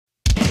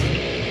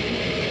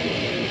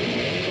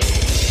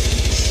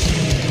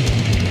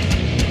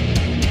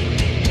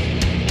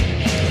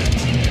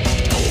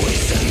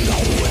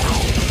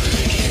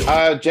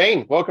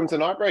Gene, welcome to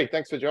Nightbreed.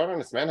 Thanks for joining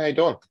us, man. How you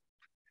doing?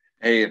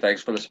 Hey,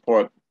 thanks for the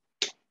support.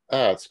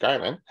 It's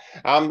great, man.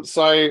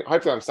 So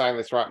hopefully I'm saying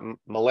this right.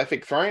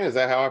 Malefic Throne, is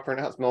that how I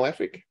pronounce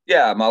Malefic?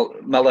 Yeah,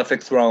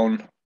 Malefic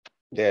Throne.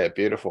 Yeah,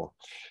 beautiful.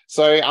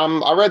 So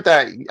I read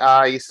that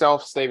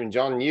yourself, Steve and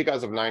John, you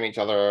guys have known each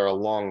other a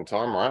long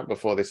time, right?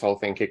 Before this whole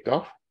thing kicked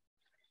off.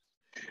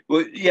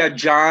 Well, yeah,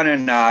 John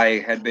and I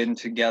had been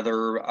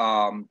together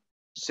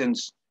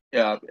since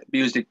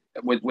music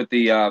with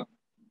the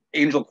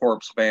Angel Corps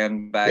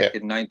band back Yeah.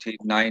 in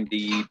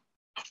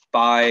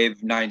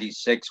 1995,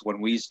 96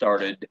 when we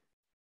started.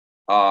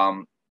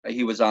 Um,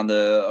 he was on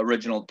the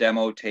original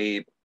demo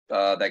tape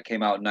that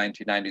came out in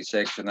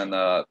 1996, and then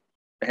the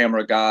Hammer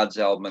of Gods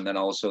album, and then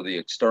also the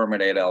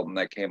Exterminate album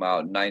that came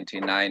out in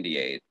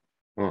 1998.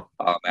 Hmm.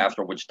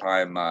 After which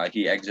time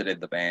he exited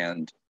the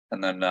band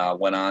and then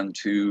went on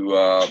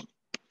to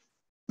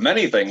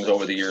many things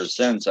over the years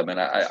since. I mean,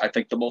 I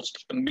think the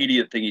most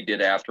immediate thing he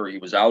did after he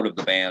was out of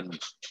the band,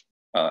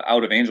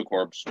 out of Angel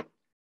Corps,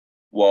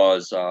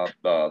 was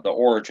the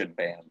Origin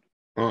band.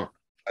 Hmm.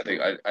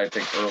 I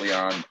think early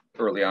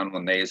on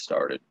when they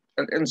started,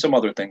 and some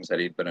other things that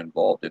he'd been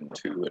involved in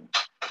too, and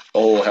a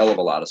whole hell of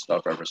a lot of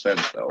stuff ever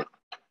since, though.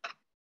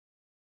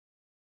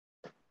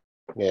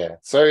 Yeah.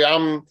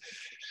 So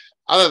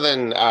other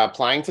than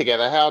playing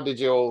together, how did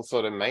you all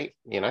sort of meet,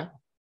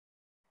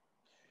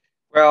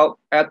 Well,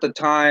 at the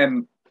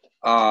time,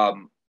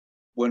 um,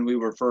 when we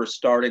were first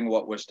starting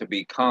what was to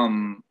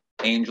become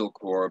Angel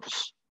Corps,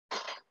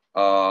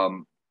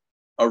 um,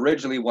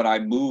 originally when I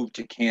moved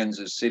to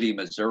Kansas City,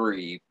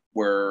 Missouri,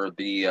 where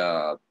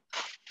the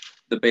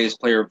bass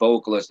player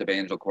vocalist of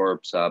Angel Corps,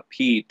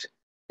 Pete,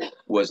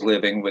 was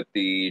living with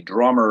the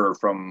drummer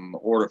from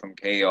Order from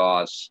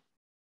Chaos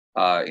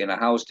in a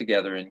house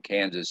together in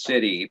Kansas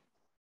City.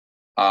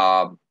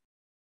 Um,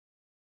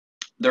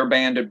 their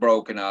band had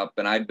broken up,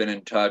 and I'd been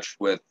in touch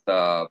with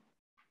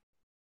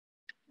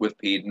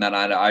Pete, and then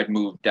I'd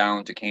moved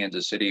down to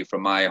Kansas City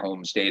from my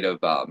home state of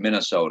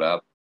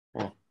Minnesota.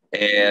 know?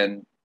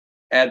 And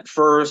at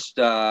first,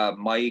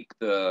 Mike,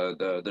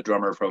 the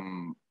drummer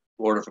from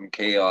Order from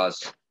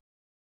Chaos,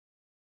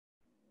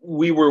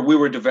 we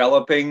were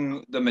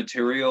developing the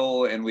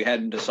material, and we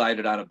hadn't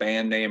decided on a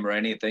band name or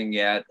anything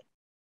yet.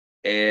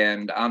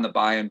 And on the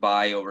by and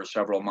by, over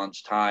several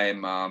months'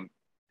 time,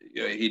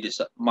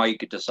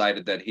 Mike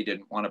decided that he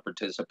didn't want to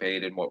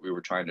participate in what we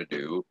were trying to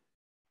do,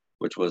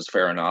 which was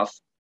fair enough.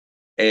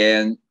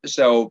 And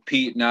so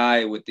Pete and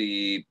I, with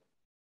the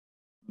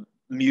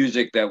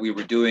music that we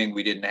were doing,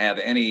 we didn't have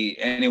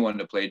anyone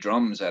to play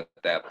drums at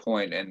that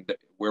point. And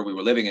where we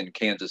were living in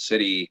Kansas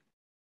City,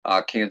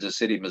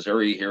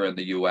 Missouri, here in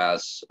the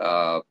U.S.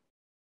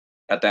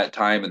 At that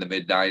time in the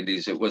mid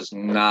 '90s, it was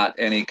not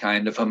any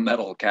kind of a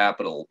metal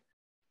capital.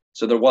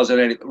 So there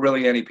wasn't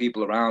really any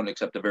people around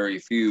except a very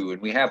few.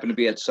 And we happened to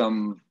be at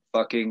some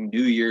fucking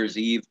New Year's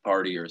Eve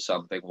party or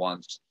something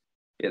once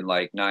in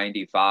like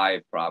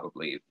 '95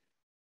 probably,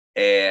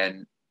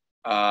 and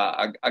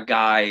a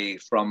guy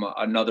from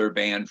another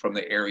band from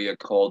the area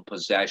called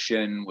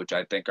Possession, which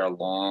I think are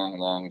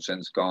long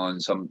since gone,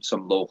 some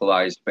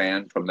localized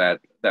band from that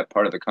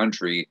part of the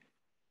country,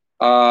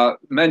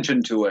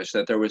 mentioned to us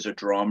that there was a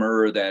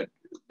drummer that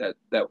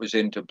was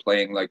into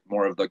playing like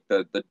more of like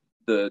the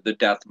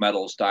death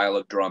metal style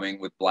of drumming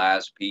with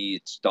blast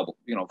beats, double,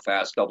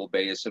 fast double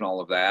bass and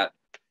all of that.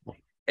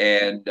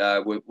 And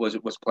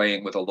was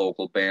playing with a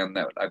local band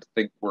that I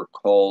think were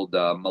called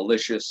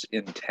Malicious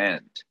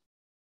Intent.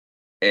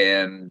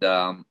 And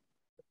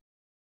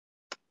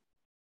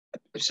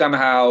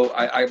somehow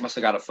I must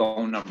have got a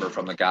phone number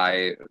from the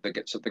guy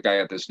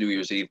at this New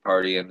Year's Eve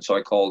party, and so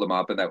I called him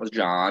up, and that was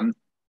John.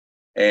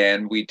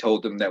 And we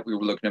told him that we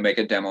were looking to make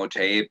a demo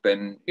tape,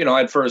 and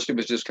at first it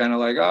was just kind of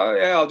like, oh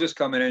yeah, I'll just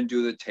come in and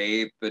do the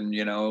tape, and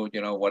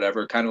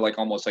whatever, kind of like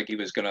almost like he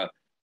was gonna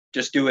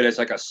just do it as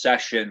like a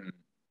session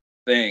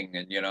thing,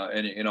 and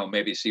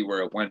maybe see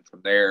where it went from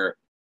there.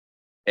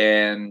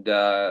 And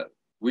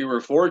we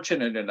were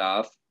fortunate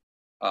enough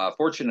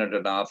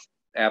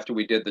after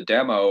we did the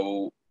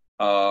demo,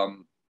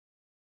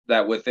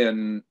 that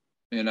within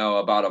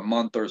about a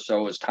month or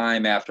so's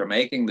time after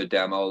making the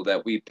demo,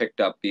 that we picked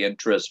up the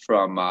interest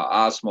from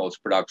Osmos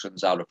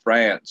Productions out of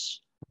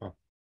France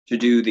to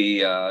do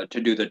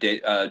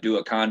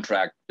a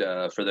contract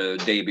for the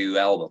debut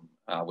album,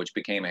 which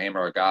became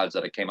Hammer of Gods,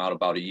 that it came out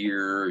about a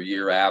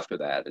year after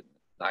that in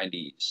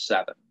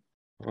 '97.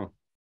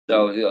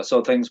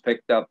 So things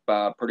picked up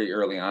pretty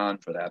early on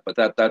for that, but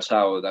that's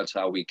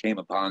how we came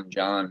upon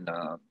John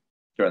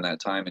during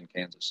that time in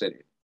Kansas City.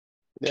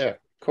 Yeah,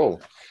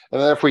 cool.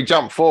 And then if we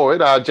jump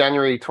forward,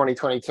 January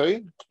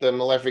 2022, the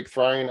Malefic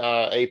Throne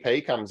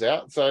EP comes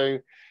out. So,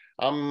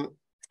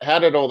 how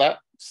did all that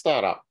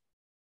start up?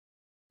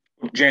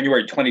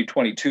 January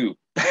 2022.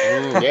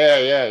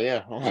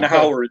 Yeah.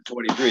 Now we're in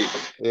 23.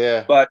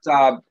 Yeah. But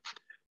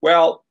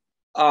well,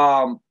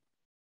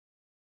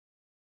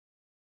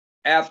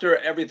 after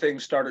everything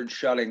started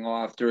shutting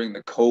off during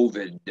the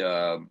COVID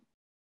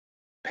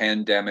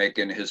pandemic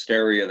and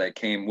hysteria that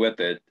came with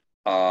it,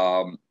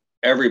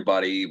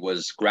 everybody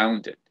was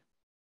grounded.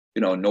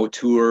 You know, no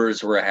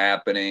tours were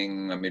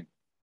happening. I mean,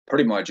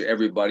 pretty much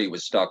everybody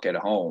was stuck at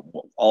home.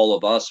 All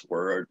of us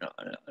were.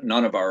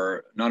 None of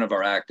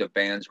our active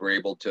bands were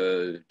able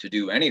to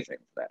do anything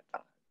for that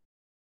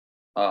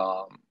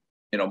time.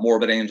 You know,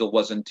 Morbid Angel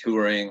wasn't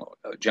touring.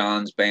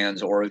 John's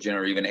bands, Origin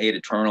or even Hate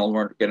Eternal,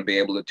 weren't going to be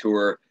able to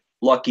tour.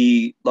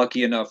 Lucky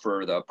enough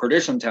for the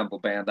Perdition Temple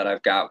band that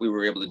I've got, we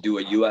were able to do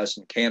a U.S.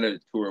 and Canada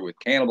tour with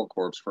Cannibal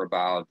Corpse for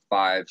about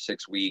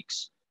 5-6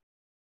 weeks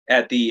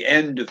at the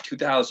end of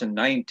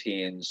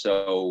 2019.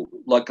 So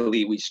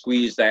luckily we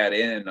squeezed that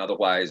in.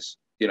 Otherwise,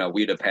 you know,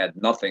 we'd have had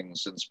nothing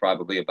since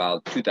probably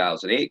about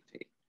 2018.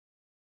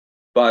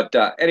 But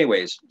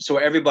anyways, so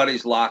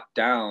everybody's locked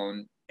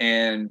down,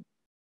 and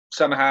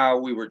somehow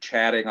we were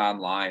chatting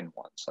online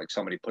once. Like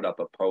somebody put up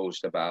a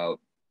post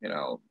about, you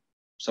know,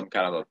 some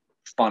kind of a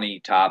funny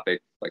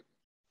topic like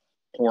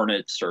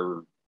hornets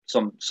or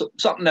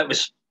something that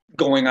was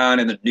going on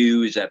in the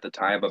news at the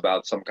time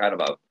about some kind of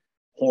a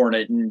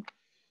hornet, and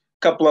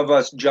couple of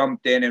us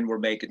jumped in and were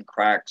making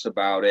cracks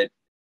about it.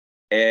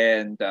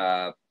 And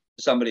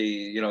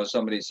somebody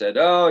said,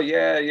 oh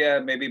yeah,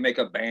 maybe make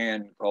a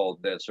band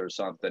called this or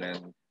something.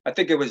 And I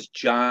think it was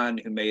John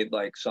who made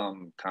like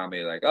some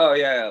comment like, oh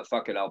yeah,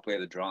 fuck it, I'll play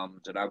the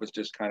drums. And I was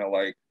just kind of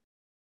like,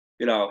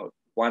 you know,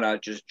 why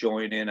not just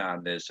join in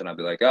on this? And I'd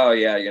be like, oh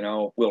yeah, you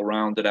know, we'll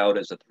round it out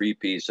as a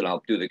 3-piece and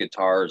I'll do the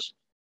guitars.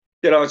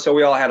 You know, so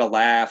we all had a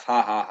laugh,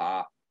 ha ha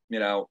ha, you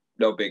know,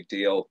 no big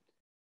deal.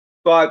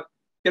 But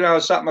you know,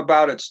 something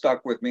about it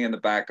stuck with me in the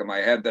back of my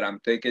head that I'm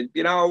thinking,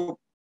 you know,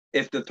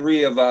 if the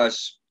three of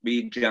us,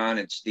 me, John,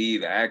 and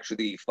Steve,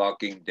 actually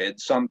fucking did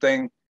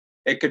something,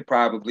 it could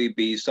probably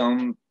be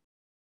some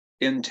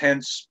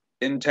intense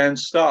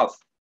stuff,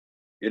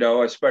 you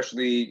know,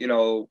 especially, you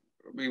know,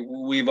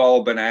 we've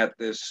all been at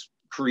this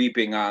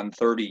creeping on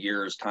 30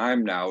 years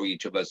time now,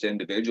 each of us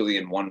individually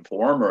in one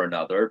form or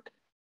another.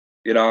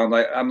 You know,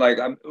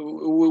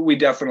 we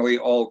definitely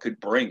all could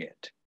bring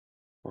it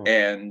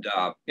and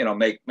you know,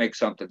 make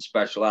something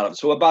special out of it.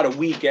 So about a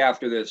week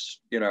after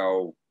this, you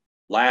know,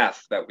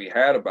 laugh that we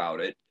had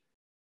about it,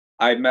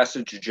 I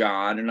messaged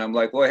John and I'm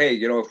like, well, hey,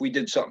 you know, if we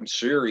did something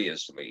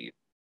seriously,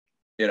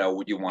 you know,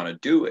 would you want to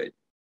do it?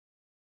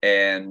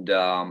 And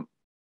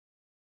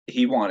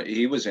he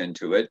was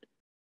into it.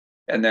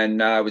 And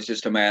then it was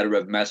just a matter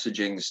of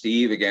messaging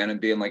Steve again and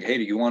being like, hey,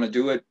 do you want to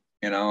do it?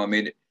 You know, I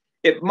mean,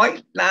 it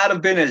might not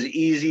have been as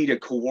easy to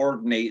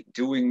coordinate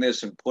doing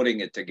this and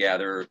putting it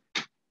together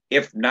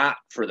if not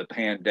for the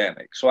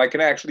pandemic. So I can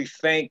actually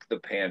thank the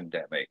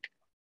pandemic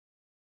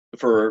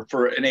for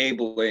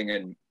enabling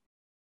and,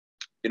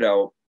 you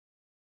know,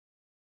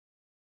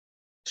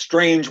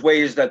 strange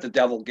ways that the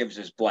devil gives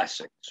his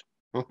blessings.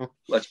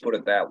 Let's put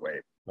it that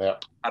way. Yeah.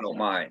 I don't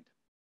mind.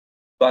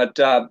 But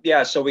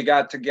yeah, so we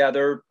got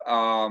together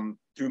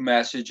through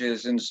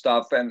messages and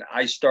stuff, and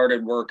I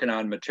started working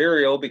on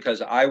material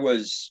because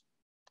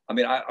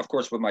of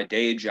course, with my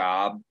day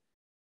job,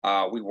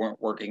 we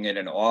weren't working in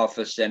an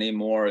office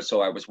anymore,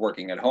 so I was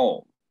working at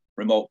home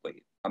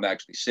remotely. I'm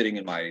actually sitting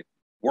in my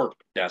work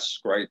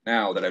desk right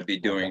now that I'd be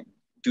doing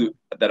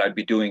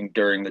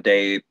during the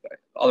day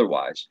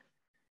otherwise.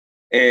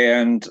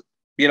 And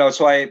you know,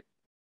 so I,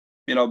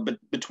 you know,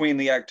 between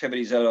the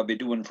activities that I'll be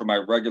doing for my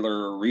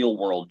regular real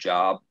world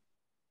job,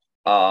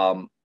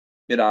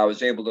 you know, I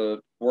was able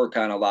to work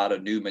on a lot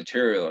of new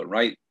material and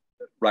write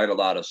a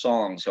lot of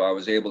songs. So I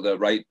was able to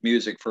write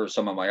music for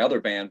some of my other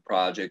band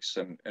projects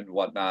and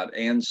whatnot,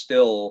 and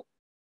still,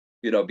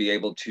 you know, be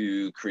able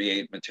to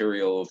create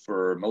material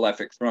for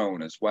Malefic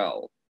Throne as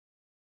well.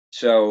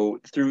 So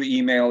through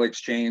email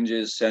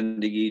exchanges,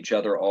 sending each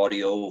other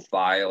audio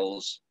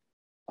files,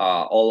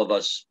 all of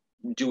us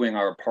doing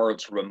our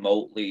parts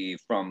remotely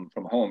from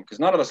home, because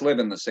none of us live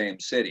in the same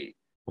city.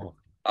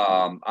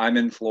 I'm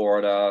in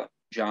Florida,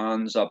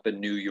 John's up in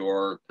New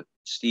York,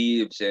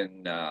 Steve's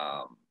in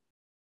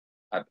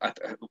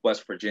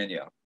West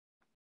Virginia.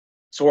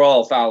 So we're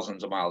all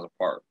thousands of miles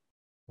apart.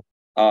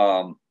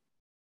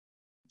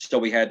 So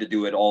we had to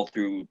do it all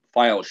through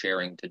file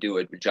sharing to do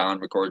it. John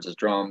records his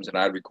drums and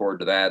I'd record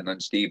to that. And then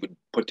Steve would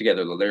put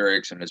together the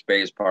lyrics and his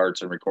bass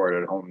parts and record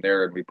it at home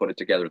there. And we put it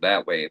together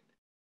that way.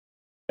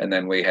 And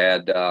then we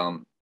had a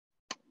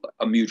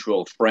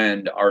mutual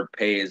friend, Art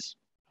Pays,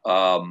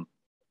 who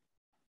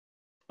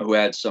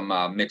had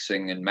some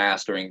mixing and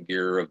mastering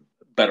gear of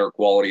better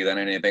quality than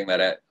anything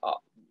that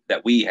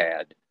we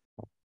had.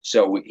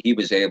 So he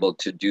was able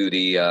to do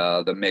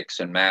the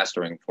mix and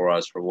mastering for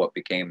us for what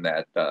became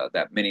that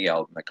mini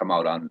album that come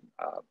out on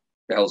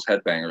Hell's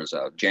Headbangers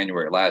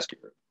January last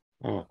year.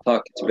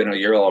 Fuck, it's been a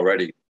year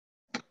already.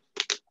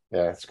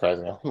 Yeah, it's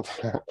crazy.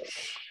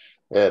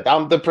 Yeah,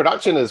 the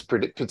production is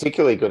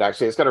particularly good,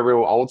 actually. It's got a real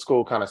old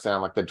school kind of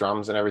sound, like the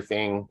drums and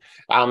everything.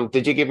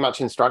 Did you give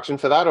much instruction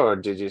for that, or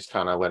did you just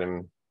kind of let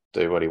him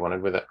do what he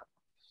wanted with it?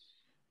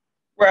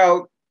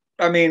 Well,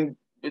 I mean,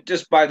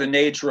 just by the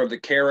nature of the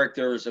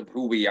characters of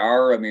who we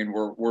are, I mean,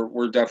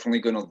 we're definitely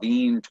going to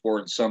lean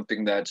towards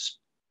something that's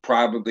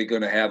probably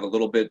going to have a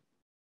little bit,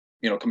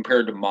 you know,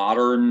 compared to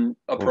modern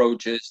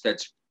approaches,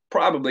 that's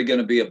probably going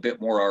to be a bit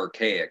more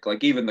archaic.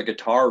 Like even the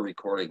guitar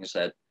recordings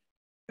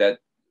that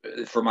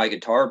for my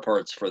guitar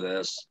parts for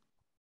this,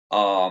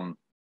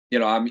 you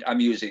know, I'm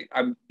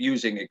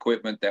using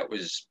equipment that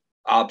was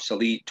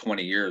obsolete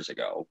 20 years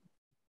ago.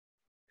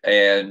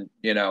 And,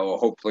 you know,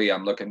 hopefully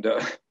I'm looking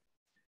to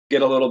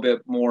get a little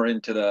bit more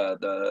into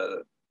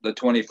the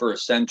 21st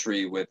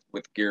century with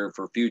gear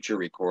for future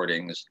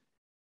recordings.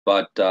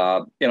 But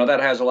you know,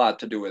 that has a lot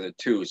to do with it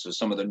too. So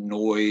some of the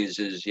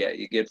noises, yeah,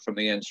 you get from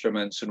the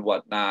instruments and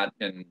whatnot,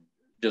 and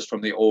just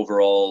from the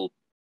overall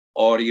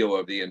audio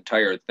of the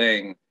entire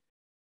thing,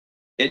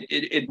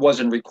 it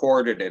wasn't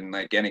recorded in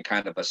like any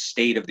kind of a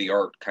state of the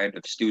art kind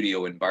of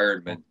studio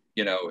environment,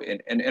 you know.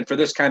 And for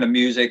this kind of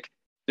music,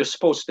 there's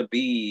supposed to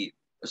be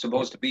a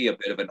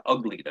bit of an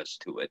ugliness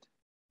to it,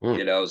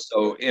 you know.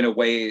 So in a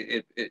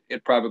way,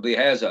 it probably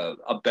has a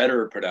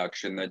better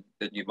production than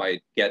you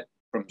might get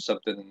from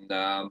something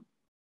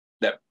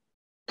that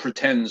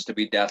pretends to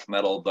be death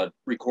metal but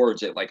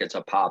records it like it's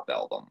a pop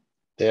album.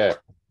 Yeah.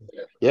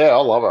 Yeah,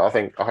 I love it. I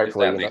think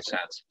hopefully that makes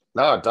sense.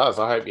 No, it does.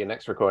 I hope your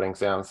next recording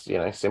sounds, you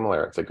know,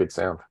 similar. It's a good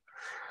sound.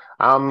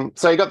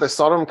 So you got the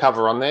Sodom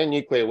cover on there,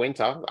 Nuclear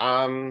Winter.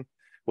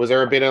 Was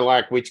there a bit of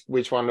like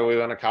which one do we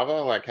want to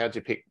cover? Like how'd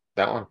you pick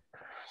that one?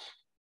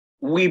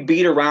 We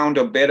beat around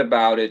a bit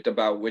about it,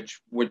 about which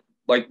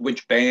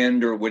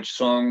band or which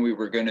song we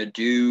were gonna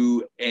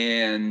do,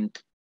 and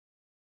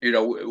you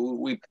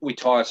know, we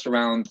tossed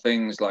around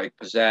things like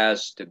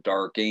Possessed and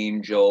Dark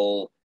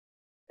Angel,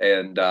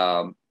 and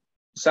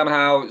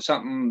somehow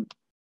something,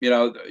 you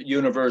know,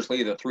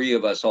 universally the three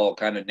of us all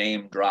kind of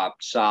name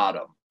dropped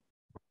Sodom.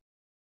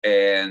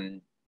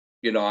 And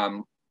you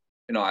know,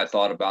 I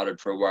thought about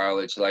it for a while.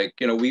 It's like,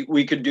 you know,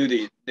 we could do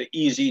the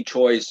easy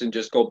choice and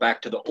just go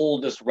back to the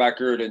oldest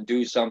record and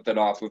do something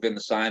off Within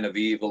the Sign of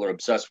Evil or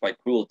Obsessed by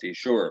Cruelty,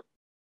 sure.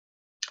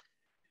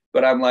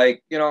 But I'm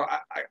like, you know,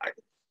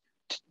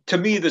 to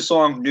me, the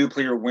song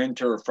Nuclear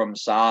Winter from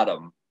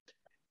Sodom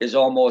is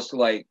almost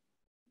like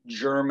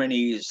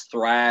Germany's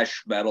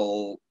thrash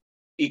metal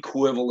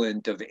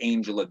equivalent of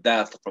Angel of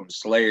Death from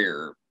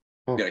Slayer,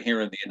 you know,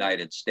 here in the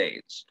United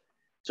States.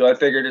 So I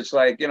figured it's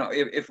like, you know,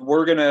 if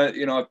we're gonna,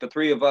 you know, if the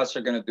three of us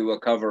are gonna do a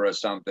cover of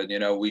something, you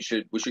know, we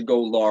should go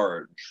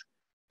large,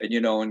 and you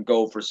know, and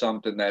go for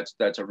something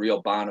that's a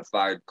real bona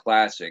fide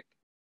classic,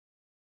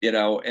 you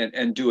know,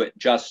 and do it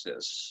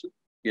justice,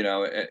 you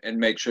know, and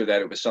make sure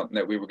that it was something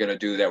that we were gonna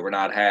do, that we're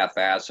not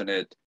half-assing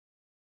it.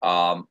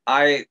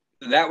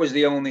 That was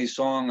the only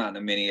song on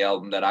the mini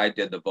album that I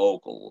did the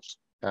vocals,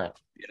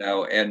 you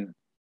know, and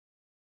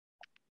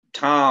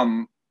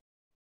Tom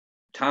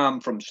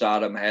from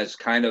Sodom has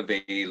kind of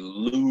a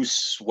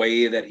loose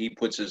way that he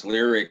puts his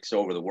lyrics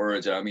over the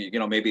words. I mean, you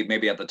know,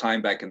 maybe at the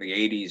time back in the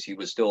 80s, he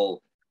was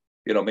still,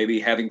 you know, maybe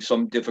having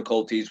some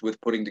difficulties with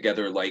putting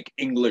together like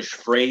English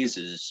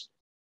phrases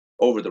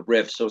over the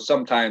riff. So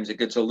sometimes it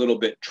gets a little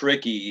bit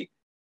tricky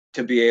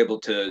to be able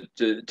to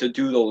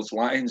do those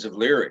lines of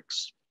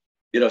lyrics,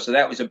 you know. So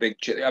that was a big,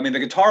 I mean, the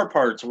guitar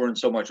parts weren't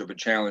so much of a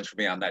challenge for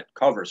me on that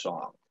cover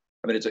song.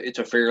 I mean, it's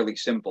a fairly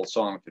simple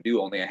song to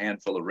do, only a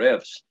handful of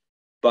riffs.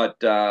 But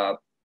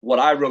what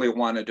I really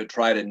wanted to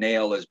try to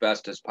nail as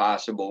best as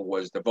possible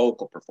was the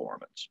vocal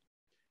performance,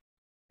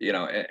 you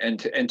know, and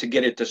to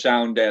get it to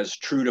sound as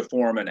true to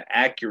form and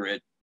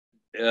accurate,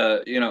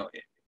 you know,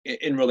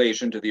 in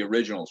relation to the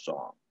original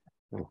song,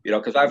 you know,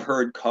 because I've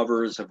heard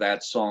covers of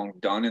that song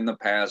done in the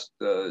past,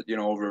 you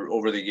know,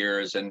 over the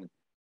years, and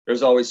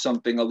there's always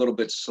something a little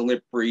bit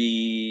slippery,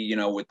 you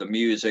know, with the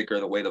music or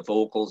the way the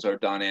vocals are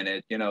done in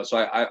it, you know. So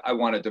I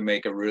wanted to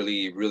make a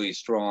really, really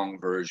strong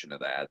version of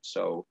that.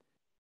 So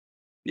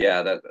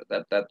yeah,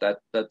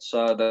 that's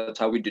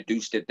how we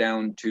deduced it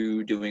down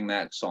to doing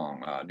that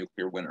song,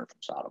 Nuclear Winter from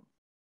Sodom.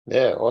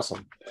 Yeah,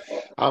 awesome.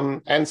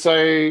 And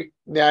so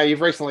now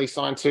you've recently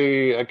signed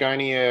to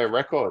Agonia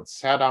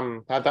Records. How'd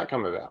that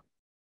come about?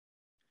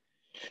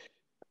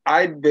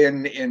 I'd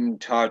been in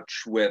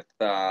touch with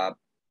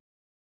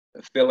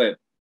Philip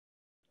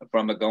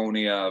from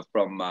Agonia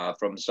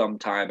from some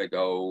time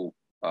ago,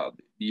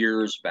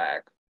 years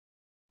back.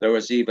 There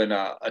was even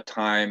a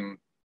time,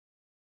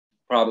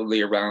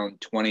 probably around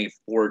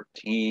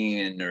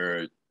 2014,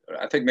 or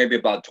I think maybe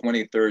about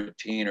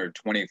 2013 or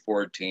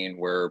 2014,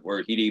 where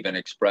he'd even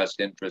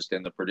expressed interest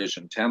in the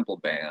Perdition Temple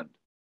band,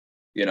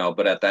 you know.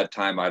 But at that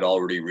time, I'd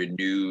already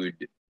renewed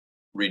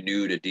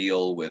a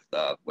deal with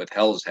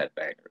Hell's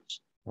Headbangers,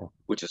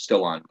 which is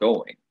still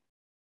ongoing.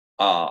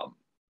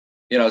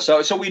 You know,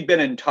 so we'd been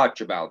in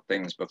touch about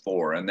things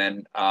before, and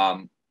then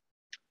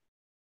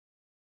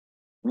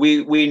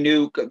we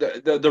knew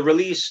the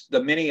release,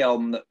 the mini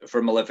album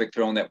for Malefic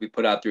Throne that we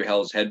put out through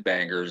Hell's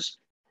Headbangers.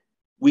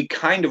 We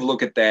kind of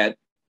look at that,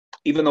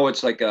 even though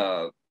it's like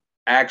a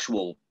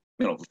actual,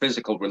 you know,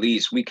 physical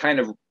release, we kind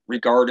of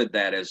regarded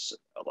that as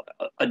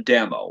a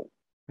demo,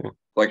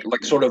 like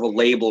sort of a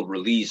label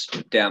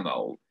released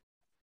demo.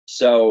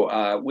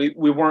 So we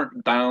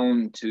weren't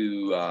bound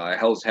to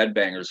Hell's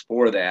Headbangers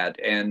for that,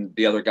 and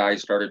the other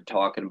guys started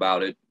talking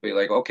about it. Be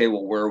like, okay,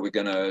 well, where are we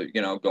gonna,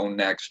 go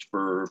next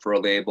for a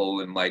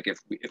label? And like,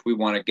 if we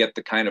want to get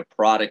the kind of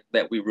product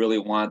that we really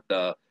want,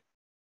 the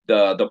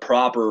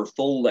proper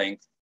full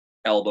length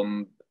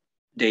album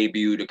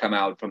debut to come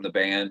out from the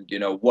band,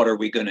 what are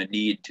we gonna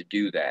need to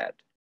do that?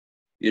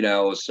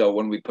 So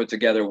when we put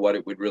together what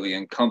it would really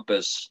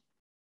encompass,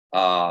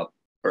 uh,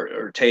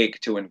 or take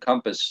to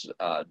encompass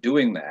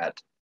doing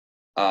that,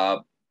 uh,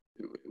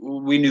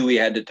 we knew we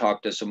had to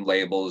talk to some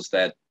labels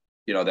that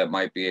that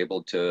might be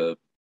able to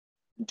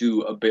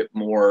do a bit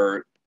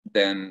more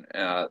than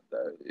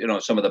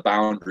some of the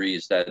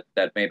boundaries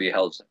that maybe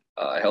Hell's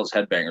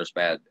Headbangers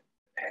band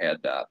had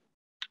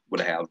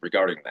would have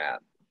regarding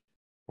that.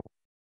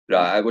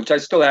 Which I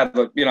still have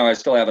I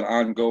still have an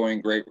ongoing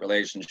great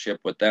relationship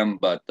with them,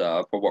 but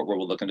for what we're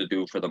looking to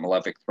do for the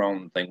Malefic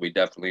Throne thing, we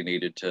definitely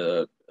needed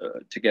to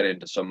get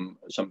into some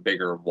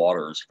bigger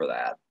waters for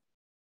that.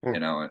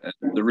 And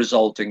the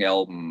resulting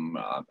album,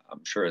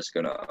 I'm sure it's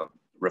going to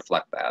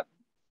reflect that.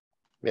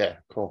 Yeah,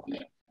 cool.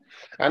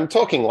 And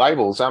talking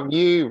labels,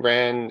 you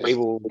ran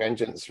Evil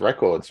Vengeance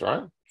Records,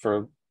 right? For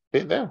a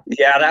bit there.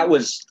 Yeah, that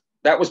was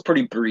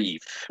pretty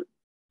brief.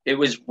 It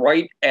was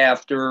right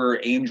after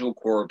Angel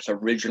Corpse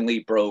originally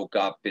broke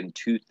up in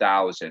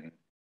 2000.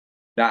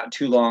 Not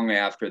too long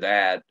after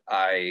that,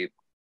 I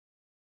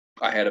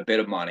had a bit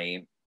of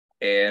money,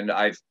 and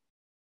I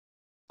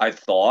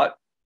thought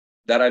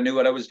that I knew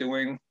what I was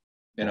doing.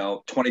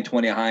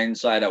 2020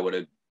 hindsight, I would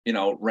have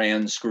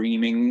ran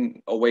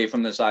screaming away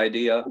from this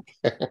idea.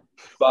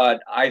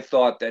 But I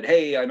thought that,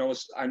 hey, I know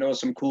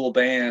some cool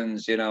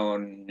bands, and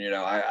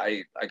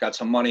I got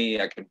some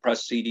money, I can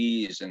press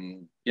CDs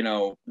and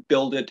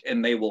build it,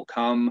 and they will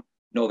come.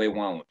 No, they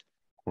won't.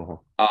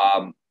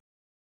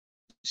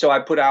 So I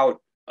put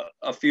out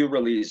a few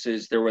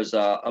releases. There was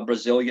a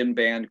Brazilian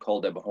band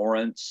called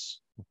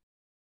Abhorrence,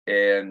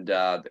 and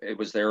it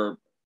was their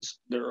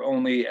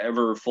only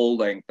ever full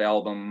length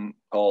album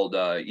called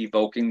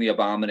Evoking the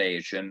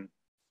Abomination.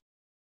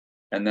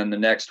 And then the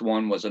next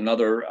one was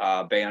another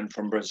band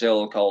from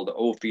Brazil called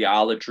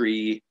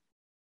Ophiolatry,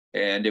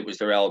 and it was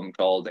their album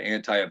called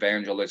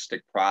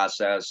Anti-Evangelistic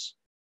Process,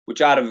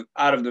 which out of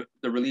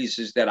the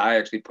releases that I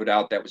actually put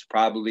out, that was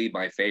probably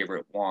my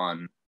favorite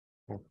one.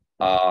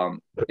 And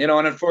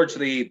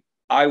unfortunately,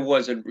 I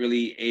wasn't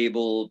really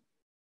able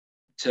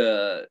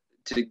to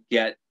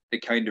get the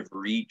kind of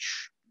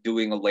reach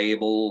doing a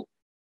label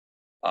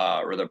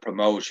or the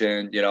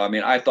promotion.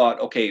 I thought,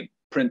 okay,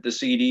 print the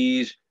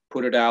CDs,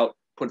 put it out,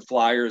 put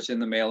flyers in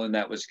the mail, and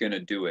that was going to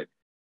do it.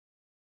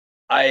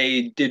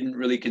 I didn't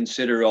really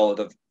consider all of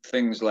the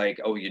things like,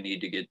 oh, you need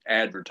to get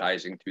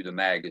advertising through the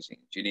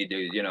magazines. You need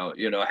to,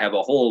 have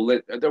a whole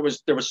there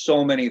was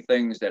so many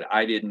things that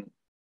I didn't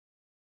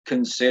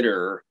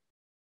consider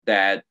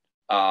that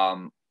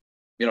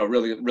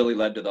really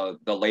led to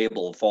the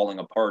label falling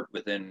apart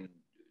within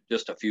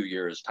just a few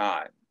years'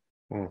 time.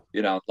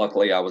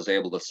 Luckily I was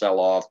able to sell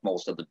off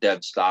most of the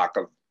dead stock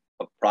of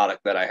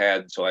product that I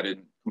had, so I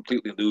didn't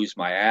completely lose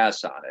my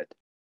ass on it.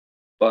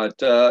 But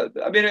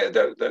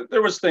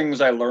there was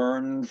things I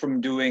learned from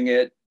doing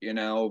it,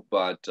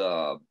 but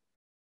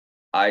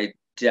I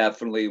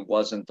definitely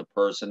wasn't the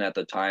person at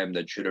the time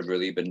that should have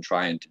really been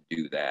trying to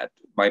do that.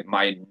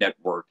 My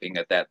networking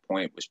at that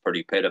point was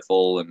pretty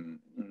pitiful, and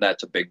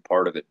that's a big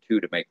part of it too,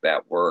 to make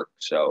that work.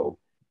 So,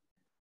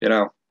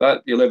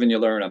 but you live and you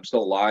learn. I'm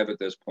still alive at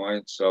this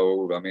point,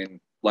 so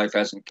life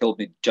hasn't killed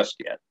me just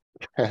yet.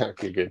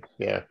 Okay, good.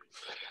 Yeah.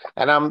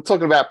 And I'm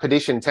talking about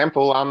Perdition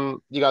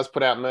Temple. You guys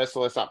put out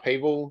Merciless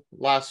Upheaval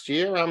last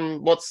year.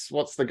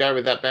 What's the go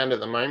with that band at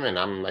the moment?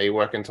 Are you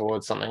working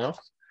towards something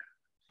else?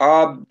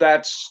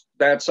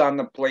 That's on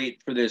the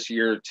plate for this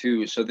year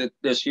too. So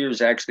this year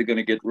is actually going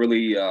to get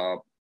really,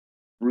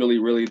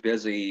 really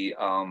busy.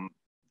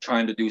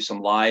 Trying to do some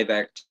live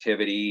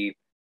activity,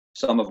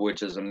 some of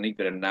which isn't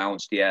even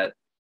announced yet.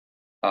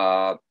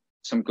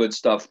 Some good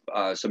stuff,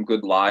 some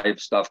good live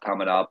stuff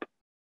coming up.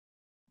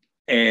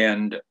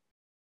 And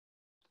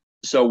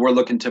so we're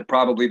looking to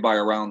probably by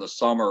around the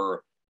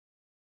summer,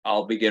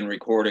 I'll begin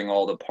recording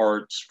all the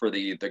parts for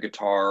the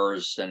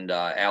guitars, and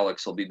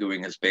Alex will be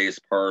doing his bass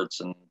parts,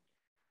 and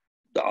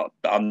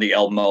on the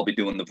album I'll be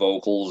doing the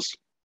vocals.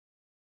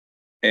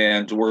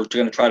 And we're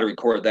going to try to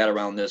record that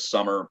around this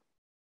summer,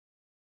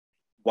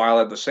 while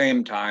at the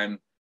same time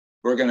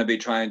we're going to be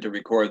trying to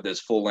record this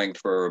full length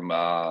for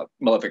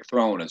Malefic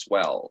Throne as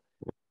well.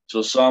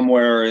 So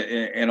somewhere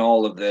in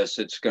all of this,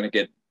 it's going to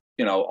get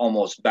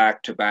almost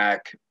back to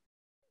back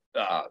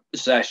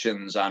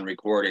sessions on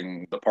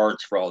recording the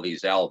parts for all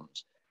these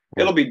albums.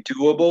 It'll be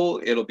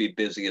doable. It'll be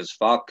busy as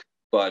fuck,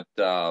 but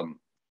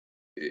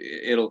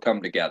it'll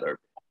come together.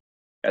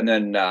 And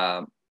then,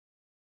 so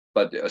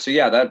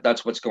yeah,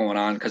 that's what's going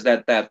on. Because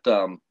that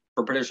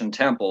for Perdition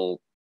Temple,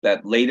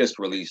 that latest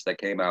release that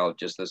came out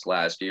just this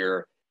last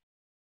year,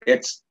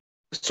 it's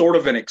sort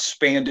of an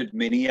expanded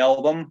mini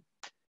album.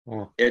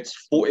 Mm.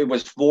 It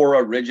was 4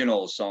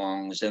 original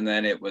songs, and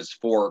then it was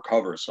 4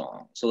 cover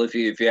songs. So if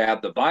you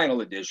have the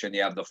vinyl edition,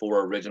 you have the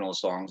 4 original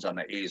songs on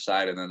the A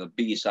side, and then the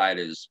B side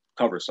is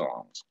cover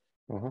songs.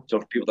 Mm-hmm. So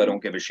for people that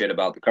don't give a shit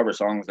about the cover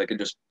songs, they can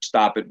just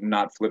stop it and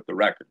not flip the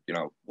record,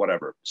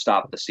 whatever,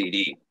 stop the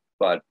CD.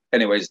 But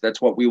anyways,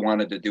 that's what we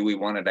wanted to do. We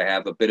wanted to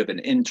have a bit of an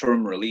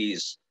interim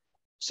release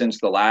since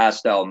the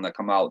last album that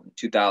come out in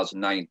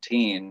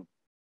 2019.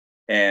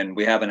 And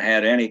we haven't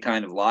had any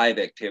kind of live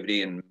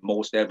activity, and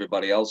most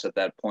everybody else at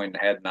that point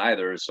hadn't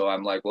either. So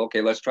I'm like, well,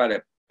 okay, let's try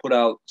to put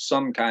out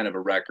some kind of a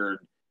record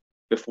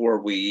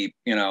before we,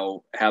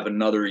 have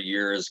another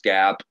year's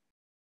gap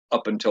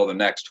up until the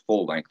next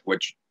full length,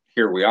 which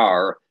here we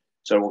are.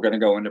 So we're going to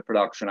go into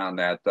production on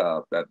that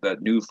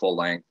new full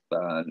length.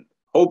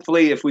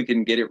 Hopefully, if we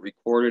can get it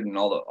recorded and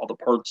all the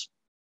parts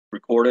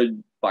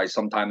recorded by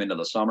sometime into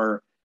the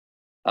summer.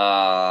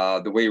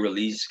 The way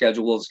release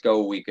schedules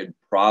go, we could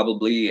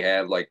probably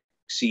have like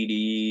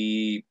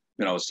CD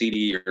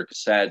or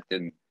cassette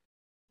and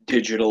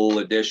digital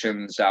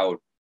editions out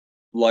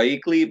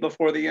likely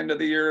before the end of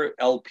the year.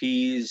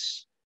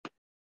 LPs,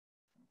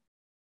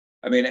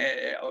 I mean,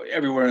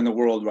 everywhere in the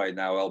world right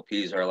now,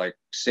 LPs are like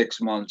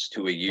 6 months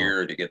to a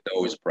year to get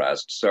those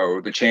pressed. So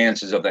the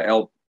chances of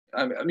the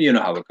you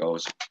know how it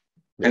goes.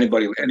 Yeah.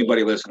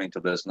 Anybody listening to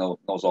this knows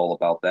all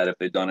about that. If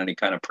they've done any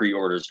kind of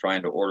pre-orders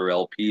trying to order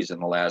LPs in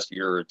the last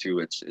year or two,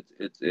 it's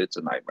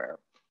a nightmare.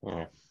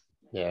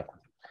 Yeah.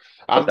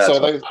 So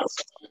those,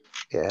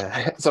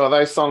 so are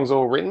those songs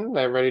all written?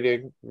 They're ready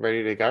to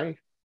go?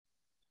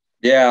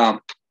 Yeah,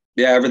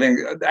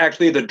 everything.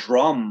 Actually, the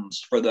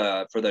drums for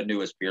the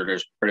newest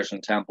Bearders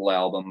Tradition Temple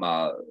album,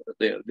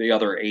 the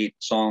other 8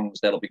 songs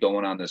that'll be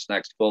going on this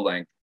next full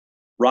length,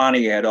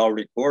 Ronnie had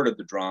already recorded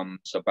the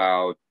drums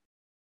about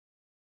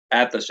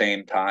at the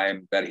same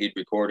time that he'd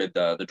recorded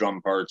the drum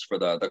parts for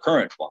the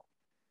current one,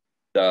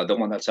 the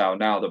one that's out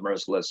now, the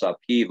Merciless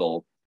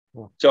Upheaval.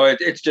 So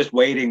it's just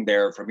waiting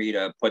there for me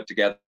to put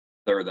together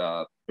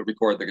to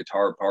record the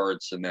guitar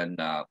parts and then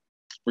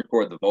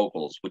record the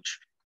vocals, which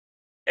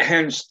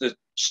hence the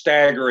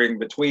staggering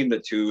between the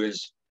two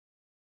is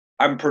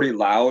I'm pretty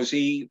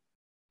lousy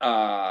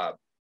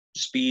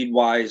speed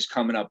wise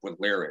coming up with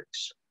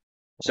lyrics.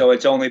 So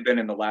it's only been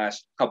in the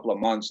last couple of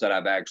months that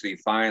I've actually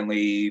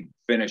finally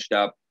finished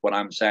up what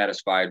I'm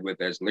satisfied with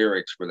as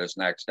lyrics for this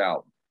next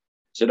album.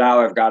 So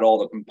now I've got all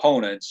the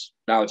components.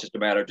 Now it's just a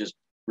matter of just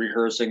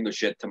rehearsing the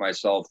shit to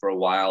myself for a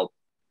while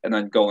and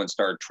then go and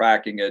start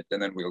tracking it.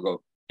 And then we'll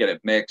go get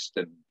it mixed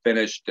and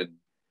finished. And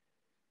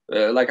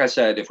like I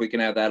said, if we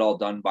can have that all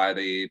done by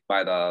the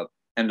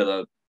end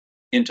of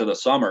into the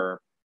summer,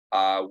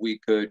 we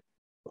could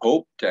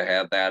hope to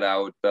have that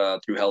out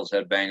through Hell's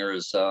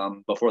Headbangers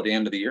before the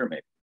end of the year,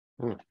 maybe.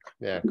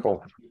 Yeah,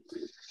 cool.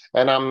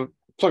 And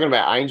talking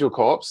about Angel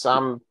Corpse,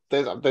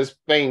 there's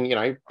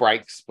been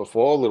breaks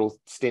before, little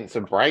stints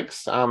of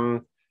breaks.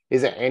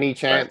 Is there any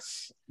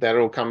chance that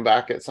it'll come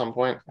back at some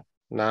point?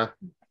 No.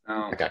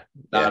 Okay.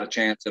 Not a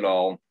chance at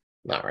all.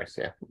 No worries.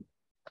 Yeah.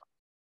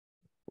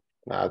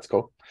 No, that's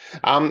cool.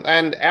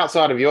 And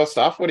outside of your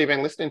stuff, what have you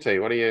been listening to?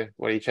 What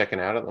are you checking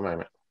out at the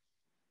moment?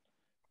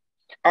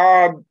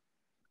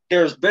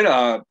 There's been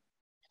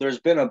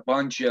a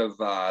bunch of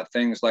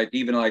things like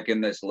even like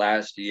in this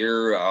last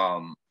year,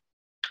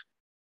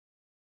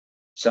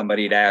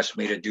 somebody'd asked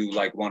me to do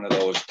like one of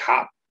those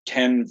top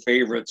 10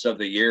 favorites of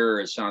the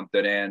year or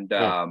something. And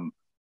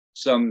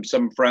some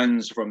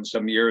friends from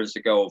some years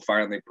ago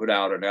finally put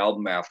out an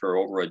album after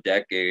over a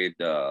decade,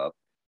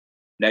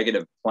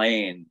 Negative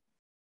Plane,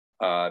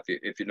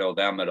 if you know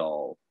them at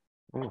all.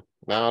 No,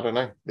 I don't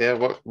know. Yeah,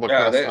 what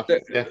kind of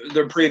stuff?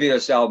 Their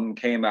previous album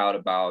came out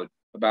about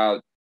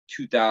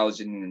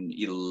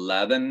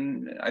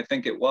 2011, I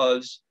think it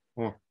was.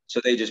 So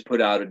they just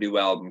put out a new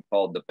album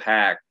called The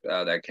Pact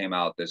that came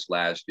out this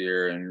last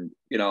year, and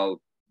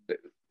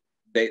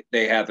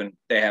they haven't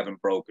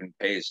broken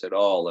pace at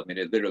all. I mean,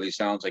 it literally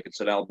sounds like it's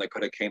an album that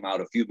could have came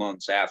out a few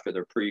months after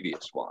their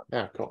previous one.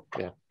 Yeah, cool.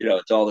 Yeah,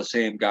 it's all the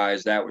same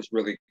guys. That was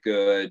really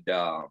good.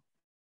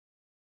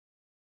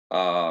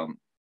 Hang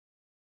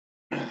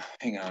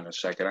on a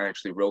second. I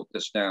actually wrote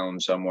this down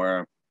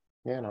somewhere.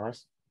 Yeah,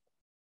 nice.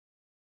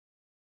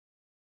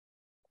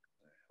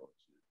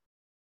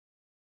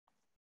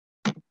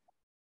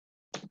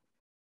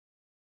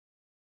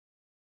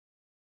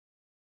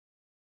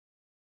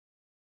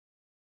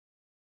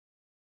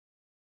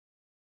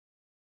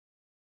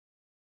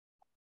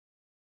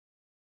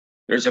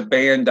 There's a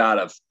band out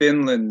of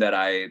Finland that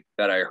I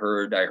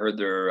heard. I heard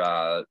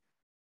their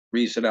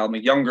recent album, a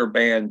younger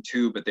band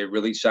too, but they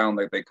really sound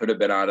like they could have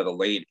been out of the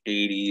late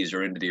 80s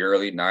or into the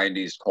early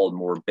 90s, called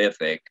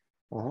Morbific.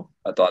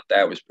 I thought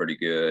that was pretty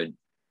good.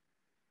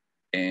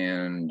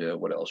 And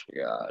what else we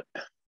got?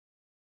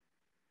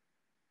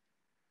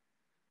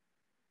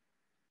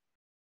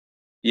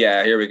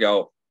 Yeah, here we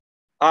go.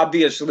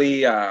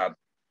 Obviously,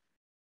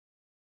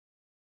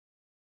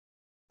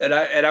 and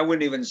I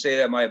wouldn't even say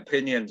that my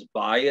opinion's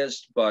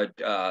biased, but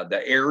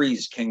the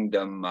Aries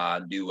Kingdom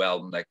new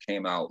album that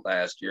came out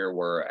last year,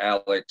 where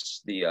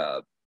Alex,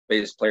 the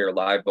bass player,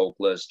 live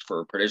vocalist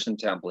for Perdition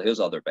Temple, his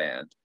other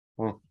band.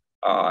 Hmm.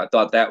 I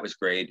thought that was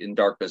great. In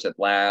Darkness at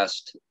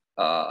Last,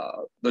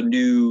 the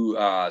new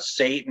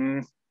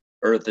Satan,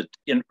 Earth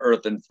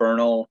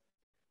Infernal.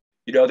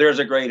 You know, there's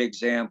a great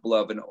example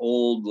of an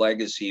old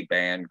legacy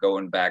band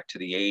going back to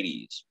the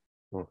 80s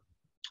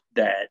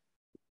that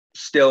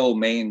still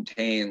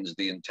maintains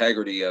the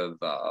integrity of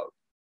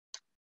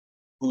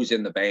who's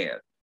in the band.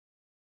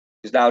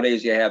 Because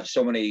nowadays you have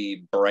so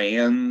many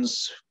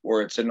brands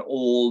where it's an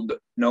old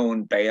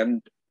known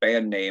band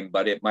name,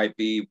 but it might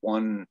be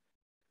one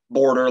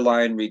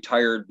borderline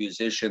retired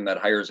musician that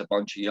hires a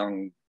bunch of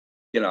young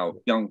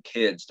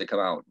kids to come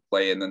out and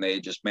play, and then they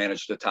just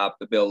manage to top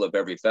the bill of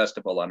every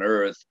festival on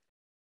earth,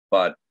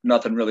 but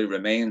nothing really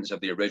remains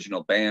of the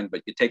original band.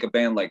 But you take a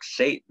band like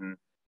Satan,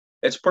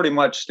 it's pretty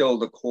much still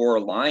the core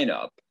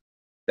lineup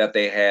that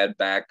they had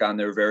back on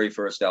their very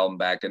first album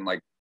back in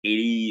like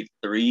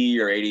 83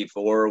 or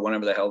 84,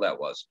 whenever the hell that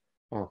was.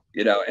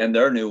 You know, and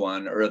their new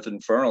one, Earth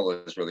Infernal,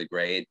 is really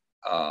great.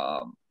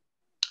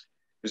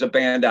 There's a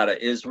band out of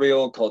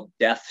Israel called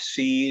Death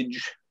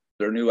Siege.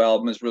 Their new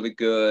album is really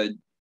good.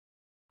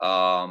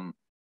 A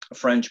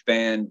French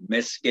band,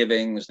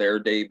 Misgivings, their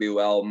debut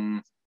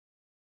album.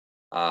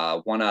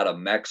 One out of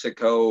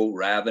Mexico,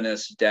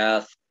 Ravenous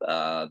Death,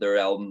 their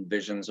album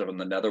Visions from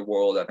the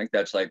Netherworld. I think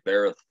that's like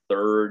their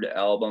third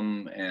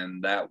album,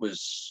 and that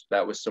was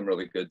some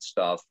really good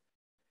stuff.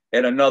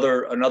 And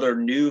another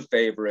new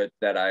favorite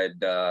that I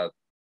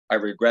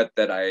regret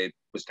that I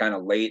was kind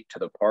of late to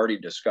the party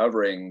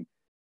discovering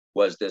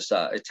was this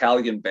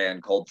Italian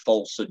band called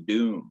Falsa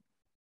Doom.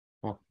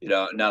 You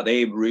know, now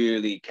they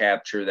really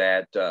capture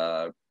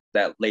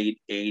that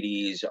late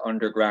 80s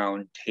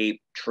underground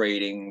tape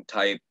trading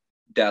type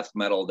death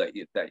metal that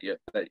you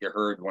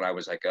heard when I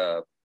was like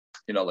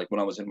like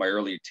when I was in my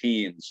early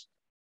teens.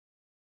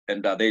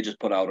 And they just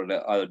put out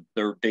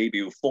their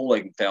debut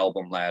full-length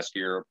album last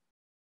year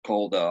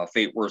called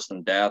Fate Worse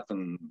Than Death,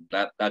 and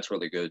that's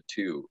really good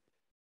too.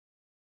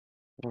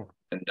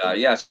 And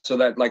so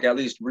that, like, at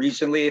least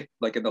recently,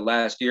 like in the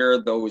last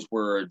year, those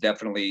were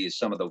definitely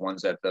some of the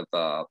ones that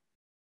have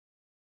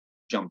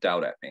jumped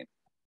out at me.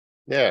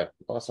 Yeah,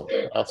 awesome.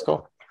 That's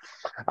cool.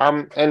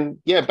 And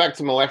yeah, back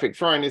to Malefic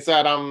Throne. Is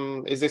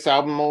this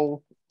album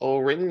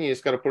all written? You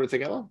just got to put it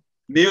together?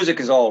 Music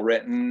is all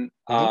written.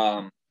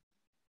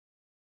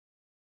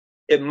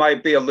 It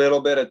might be a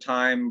little bit of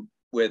time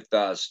with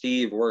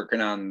Steve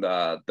working on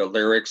the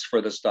lyrics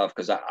for the stuff,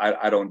 because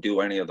I don't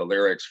do any of the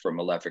lyrics for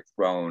Malefic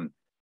Throne.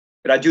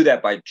 But I do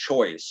that by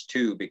choice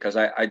too, because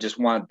I just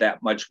want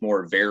that much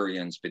more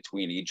variance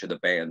between each of the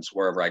bands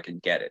wherever I can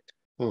get it.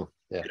 Yeah.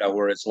 You know,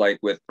 where it's like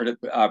with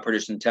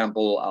Perdition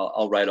Temple,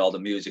 I'll write all the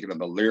music and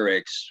the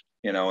lyrics,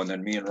 you know, and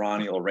then me and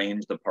Ronnie will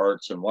arrange the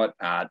parts and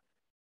whatnot.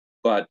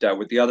 But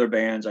with the other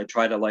bands, I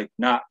try to like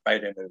not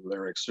write any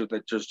lyrics, so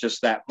that there's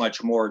just that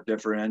much more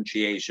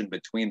differentiation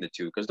between the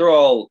two, because they're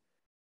all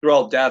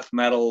death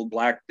metal,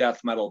 black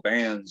death metal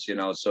bands, you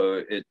know.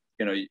 So it,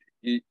 you know,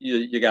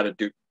 you got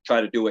to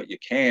try to do what you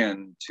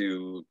can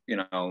to, you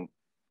know,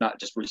 not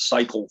just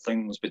recycle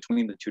things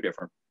between the two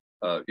different,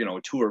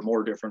 two or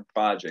more different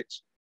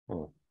projects.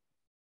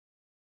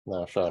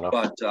 No, fair enough.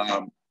 But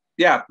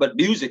but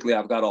musically,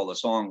 I've got all the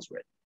songs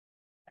written.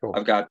 Cool.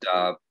 I've got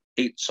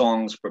 8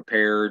 songs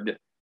prepared.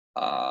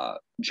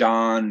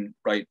 John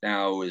right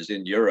now is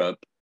in Europe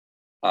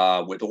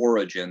with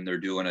Origin. They're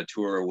doing a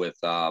tour with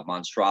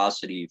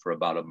Monstrosity for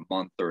about a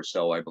month or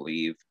so, I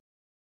believe.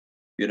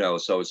 You know,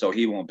 so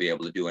he won't be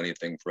able to do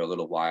anything for a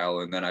little while.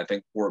 And then I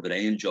think Morbid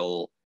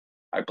Angel,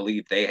 I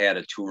believe they had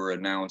a tour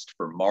announced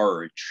for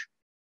March.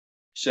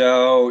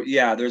 So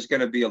yeah, there's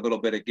going to be a little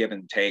bit of give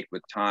and take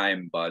with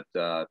time, but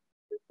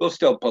we'll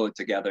still pull it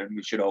together, and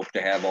we should hope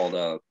to have all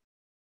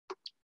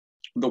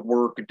the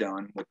work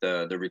done with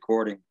the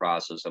recording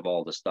process of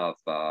all the stuff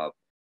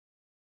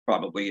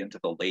probably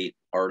into the late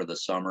part of the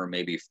summer,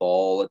 maybe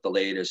fall at the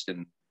latest,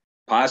 and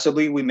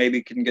possibly we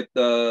maybe can get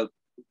the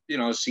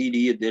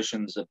CD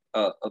editions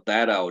of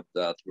that out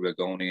through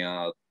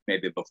Agonia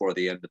maybe before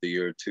the end of the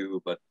year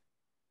too. But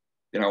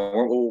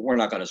we're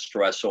not going to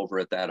stress over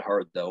it that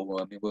hard, though.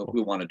 I mean,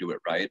 we want to do it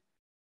right.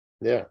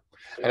 Yeah.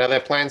 And are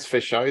there plans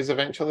for shows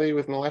eventually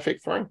with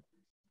Malefic Throne?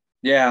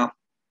 Yeah.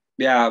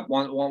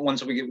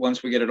 Once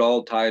we get it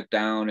all tied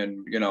down,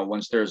 and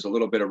once there's a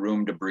little bit of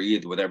room to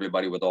breathe with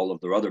everybody, with all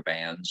of their other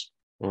bands,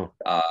 and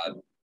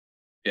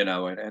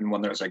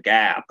when there's a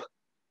gap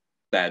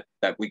that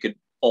we could,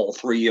 all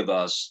three of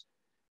us,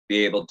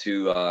 be able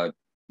to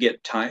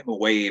get time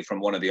away from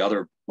one of the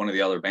other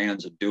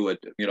bands and do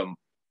it.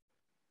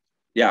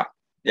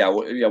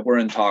 We're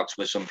in talks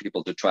with some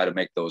people to try to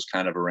make those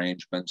kind of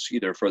arrangements,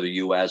 either for the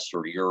US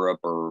or Europe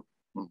or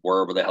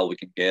wherever the hell we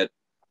can get.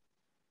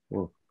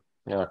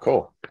 Yeah,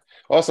 cool.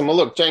 Awesome. Well,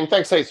 look, Jane,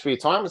 thanks heaps for your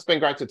time. It's been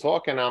great to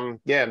talk, and I'm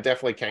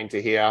definitely keen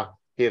to hear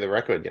the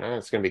record.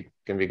 It's gonna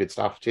be good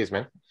stuff. Cheers,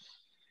 man.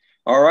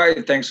 All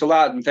right, thanks a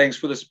lot, and thanks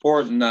for the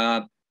support, and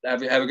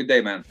have a good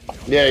day, man.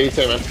 Yeah, you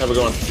too, man. Have a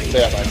good one. See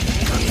ya,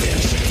 bye.